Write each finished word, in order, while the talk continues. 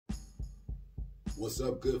What's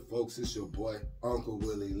up, good folks? It's your boy, Uncle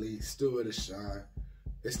Willie Lee, Steward of Shine.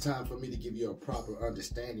 It's time for me to give you a proper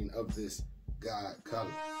understanding of this God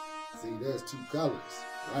color. See, there's two colors,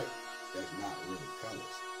 right? That's not really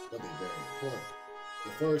colors, but they're very important.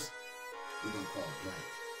 The first, we're going to call blank.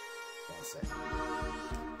 1 second.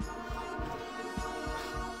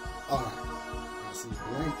 Alright, now see,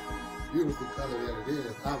 blank, beautiful color that it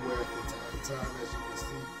is. I wear it from time to time, as you can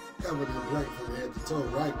see, covered in blank from head to toe,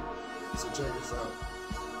 right? So check this out.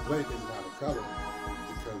 Blank is not a color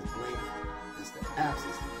because blank is the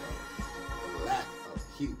absence of color, the lack of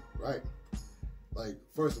hue, right? Like,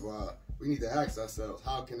 first of all, we need to ask ourselves,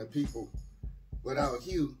 how can the people without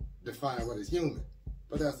hue define what is human?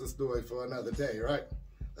 But that's a story for another day, right?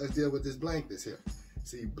 Let's deal with this blankness here.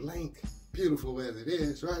 See, blank, beautiful as it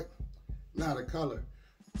is, right? Not a color.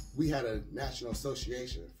 We had a National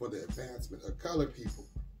Association for the Advancement of Colored People,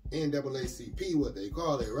 NAACP, what they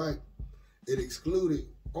call it, right? It excluded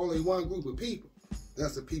only one group of people.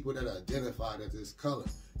 That's the people that are identified as this color,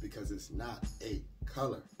 because it's not a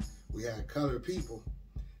color. We had colored people,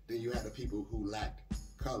 then you had the people who lacked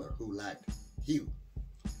color, who lacked hue.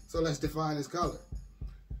 So let's define this color.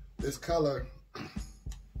 This color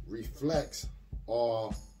reflects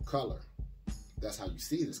all color. That's how you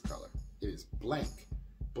see this color. It is blank.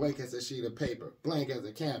 Blank as a sheet of paper, blank as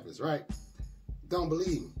a canvas, right? Don't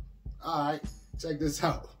believe me? All right, check this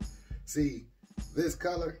out. See, this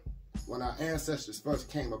color, when our ancestors first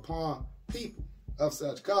came upon people of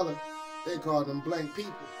such color, they called them blank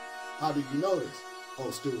people. How do you know this?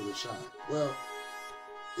 Oh, Steward of Shine. Well,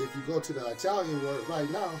 if you go to the Italian word right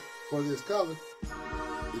now for this color,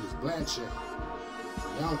 it is blanche,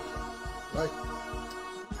 bianco, right?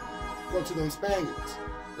 Go to them Spaniards.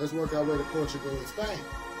 Let's work our way to Portugal and Spain.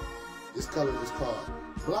 This color is called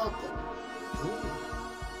blanco.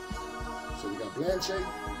 So we got blanche,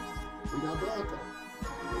 we got blanco.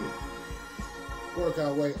 Work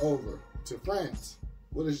our way over to France.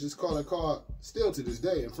 What is this color called still to this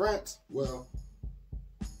day in France? Well,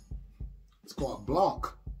 it's called blanc,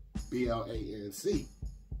 B-L-A-N-C.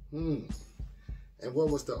 And what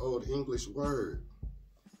was the Old English word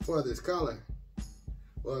for this color?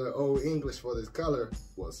 Well, the Old English for this color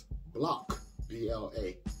was block,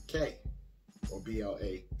 B-L-A-K, or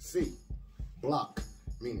B-L-A-C. Block,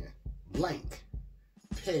 meaning blank,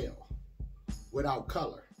 pale, without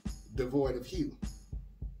color, devoid of hue.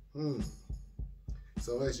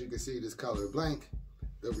 So as you can see, this color blank,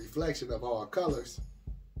 the reflection of all colors,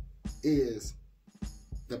 is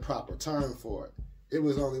the proper term for it. It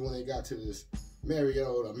was only when they got to this merry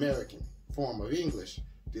old American form of English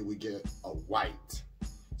did we get a white.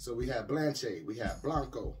 So we have blanche, we have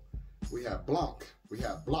blanco, we have blanc, we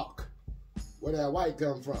have block. Where did that white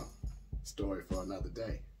come from? Story for another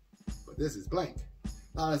day. But this is blank.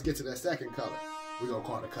 Now let's get to that second color. We're going to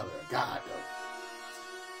call it the color of God,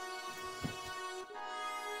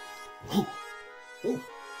 though.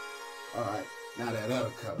 All right, now that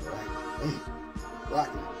other color, right?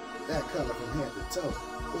 Rocking that color from head to toe.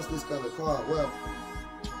 What's this color called? Well,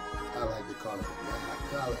 I like to call it the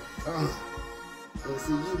God color. And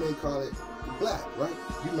see, you may call it black, right?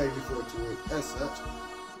 You may refer to it as such.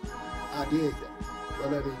 I dig that.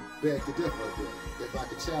 But let me beg to differ a bit, if I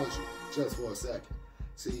could challenge you just for a second.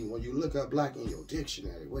 See, when you look up black in your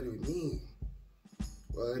dictionary, what do it mean?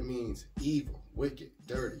 Well, it means evil, wicked,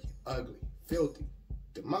 dirty, ugly, filthy,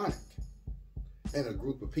 demonic, and a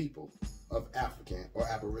group of people of African or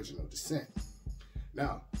Aboriginal descent.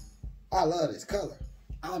 Now, I love this color.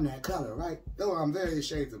 I'm that color, right? Though I'm various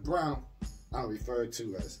shades of brown, I'm referred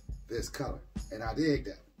to as this color, and I dig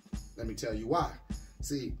that. Let me tell you why.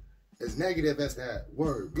 See, as negative as that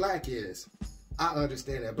word black is, I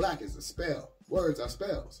understand that black is a spell. Words are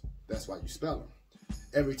spells. That's why you spell them.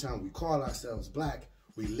 Every time we call ourselves black,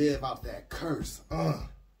 we live out that curse.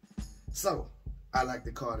 So, I like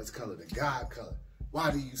to call this color the God color. Why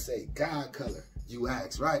do you say God color, you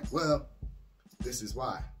ask, right? Well, this is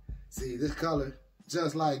why. See, this color,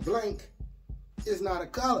 just like blank, is not a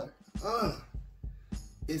color.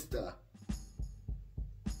 It's the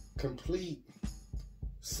complete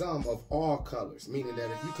sum of all colors, meaning that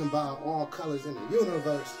if you combine all colors in the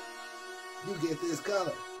universe, you get this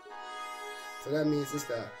color. So that means it's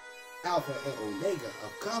the alpha and omega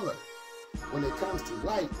of color. When it comes to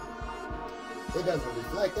light, it doesn't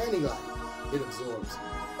reflect any light. It absorbs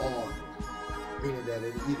all light, meaning that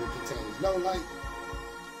it either contains no light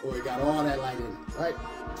or it got all that light in it, right?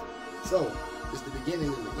 So it's the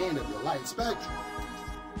beginning and the end of your light spectrum.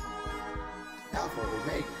 Alpha,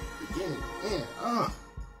 omega, beginning and end.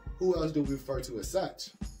 Who else do we refer to as such?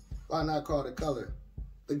 Why not call the color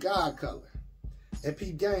the God color? And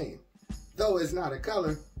peep game, Though it's not a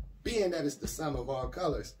color, being that it's the sum of all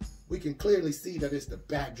colors, we can clearly see that it's the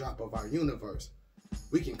backdrop of our universe.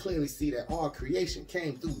 We can clearly see that all creation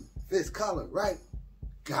came through this color, right?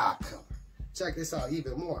 God color. Check this out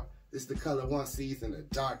even more. It's the color one sees in the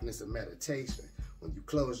darkness of meditation. When you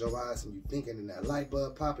close your eyes and you thinking and that light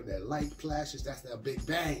bulb popping, that light flashes, that's that big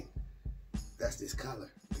bang. That's this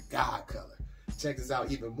color, the God color. Check this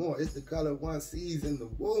out even more. It's the color one sees in the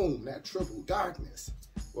womb, that triple darkness.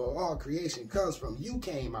 Well, all creation comes from. You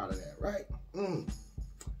came out of that, right?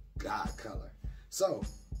 God color. So,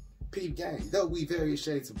 peep gang, though we various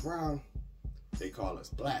shades of brown, they call us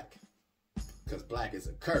black. Because black is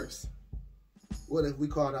a curse. What if we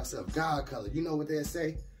called ourselves God color? You know what they'd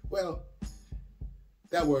say? Well,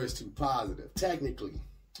 that word's too positive. Technically,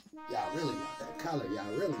 y'all really not that color.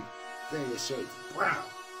 Y'all really various shades of brown.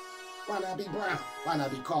 Why not be brown? Why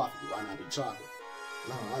not be coffee? Why not be chocolate?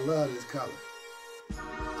 No, I love this color.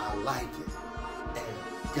 I like it.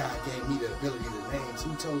 And God gave me the ability to name.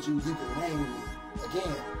 Who told you you can name me?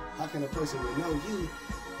 Again, how can a person with no you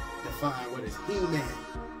define what is human?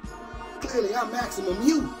 Clearly, I'm maximum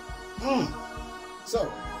you.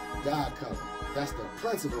 So, God color. That's the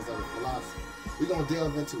principles of the philosophy. We're going to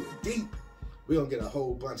delve into it deep. We're going to get a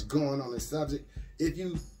whole bunch going on this subject. If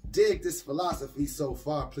you dig this philosophy so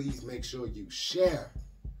far, please make sure you share.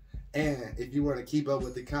 And if you want to keep up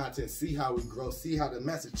with the content, see how we grow, see how the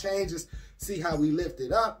message changes, see how we lift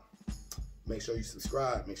it up, make sure you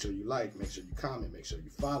subscribe, make sure you like, make sure you comment, make sure you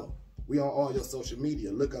follow. We on all your social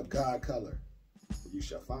media. Look up God Color. You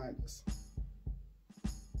shall find us.